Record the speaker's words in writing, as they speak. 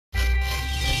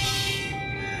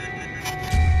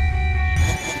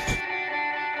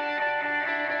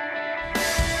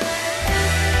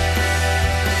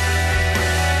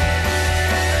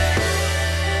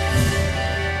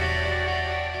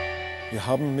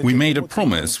We made a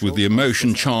promise with the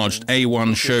emotion-charged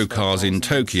A1 show cars in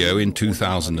Tokyo in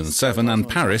 2007 and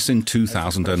Paris in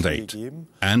 2008,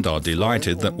 and are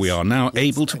delighted that we are now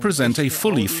able to present a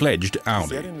fully fledged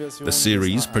Audi, the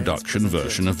series production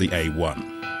version of the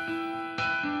A1.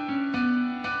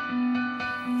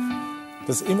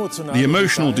 The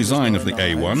emotional design of the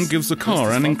A1 gives the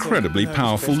car an incredibly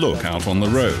powerful look out on the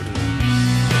road.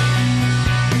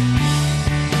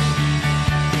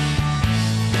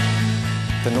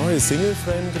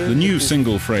 The new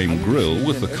single-frame grille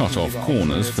with the cut-off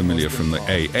corners familiar from the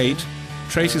A8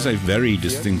 traces a very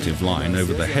distinctive line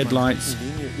over the headlights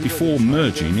before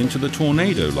merging into the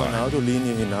tornado line.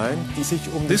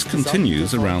 This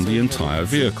continues around the entire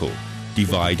vehicle,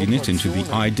 dividing it into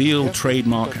the ideal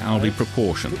trademark Audi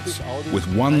proportions, with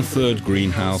 1/3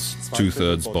 greenhouse,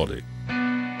 2/3 body.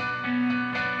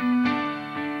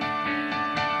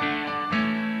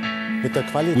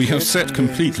 We have set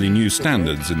completely new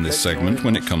standards in this segment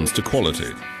when it comes to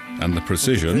quality, and the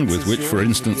precision with which, for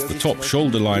instance, the top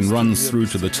shoulder line runs through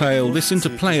to the tail, this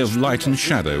interplay of light and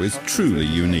shadow is truly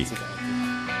unique.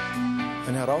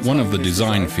 One of the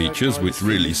design features which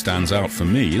really stands out for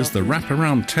me is the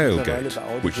wraparound tailgate,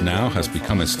 which now has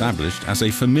become established as a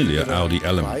familiar Audi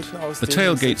element. The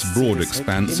tailgate's broad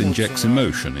expanse injects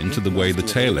emotion into the way the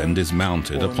tail end is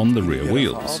mounted upon the rear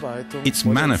wheels. Its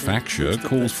manufacture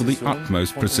calls for the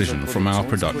utmost precision from our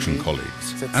production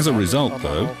colleagues. As a result,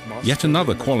 though, yet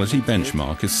another quality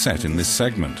benchmark is set in this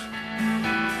segment.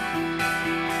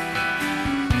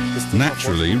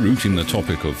 Naturally, rooting the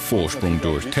topic of Vorsprung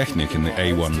durch Technik in the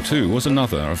A1 too was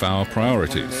another of our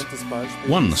priorities.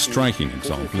 One striking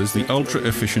example is the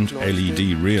ultra-efficient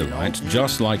LED rear light,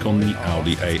 just like on the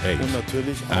Audi A8.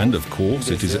 And of course,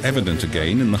 it is evident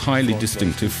again in the highly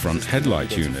distinctive front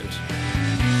headlight unit.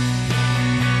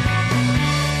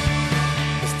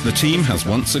 The team has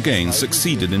once again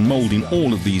succeeded in moulding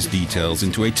all of these details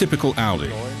into a typical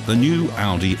Audi, the new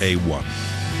Audi A1.